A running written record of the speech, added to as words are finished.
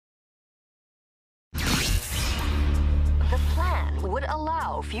would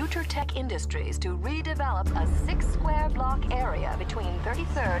allow future tech industries to redevelop a 6-square block area between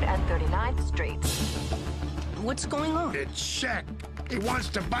 33rd and 39th Streets. What's going on? It's Shaq. He wants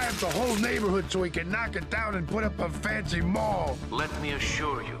to buy up the whole neighborhood so he can knock it down and put up a fancy mall. Let me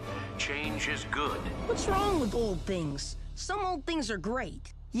assure you, change is good. What's wrong with old things? Some old things are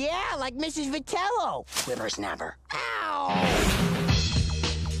great. Yeah, like Mrs. Vitello. Whippersnapper. Ow!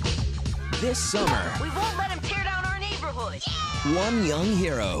 This summer, We won't let him tear down our neighborhood. one young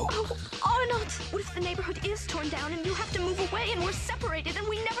hero Oh, Arnold! What if the neighborhood is torn down and you have to move away and we're separated and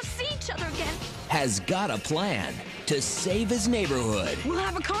we never see each other again? has got a plan to save his neighborhood. We'll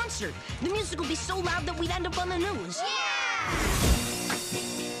have a concert. The music will be so loud that we'd end up on the news.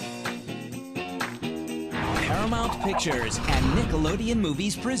 Paramount Pictures and Nickelodeon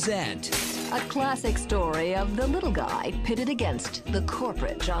Movies present A classic story of the little guy pitted against the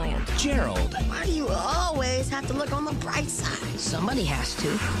corporate giant. Gerald, Why do you always have to look on the bright side? Somebody has to.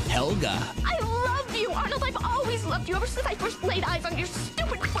 Helga, I love you, Arnold! I've always loved you ever since I first laid eyes on your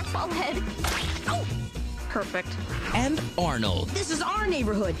stupid football head. Oh! Perfect. and Arnold. This is our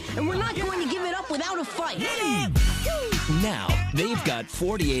neighborhood, and we're not going to give it up without a fight. Now, they've got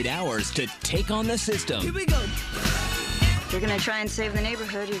 48 hours to take on the system Here we go. If you're gonna try and save the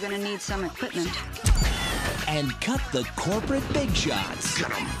neighborhood, you're gonna need some equipment. and cut the corporate big shots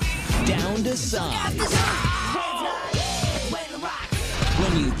down to size.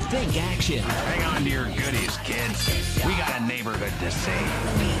 When you think action, Hang on to your goodies, kids. We got a neighborhood to save.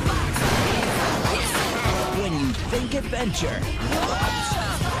 when you think adventure,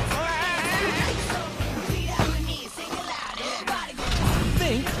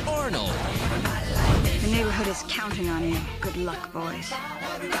 think Arnold. The neighborhood is counting on you. Good luck, boys.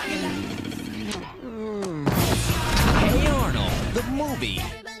 Hey Arnold, the movie.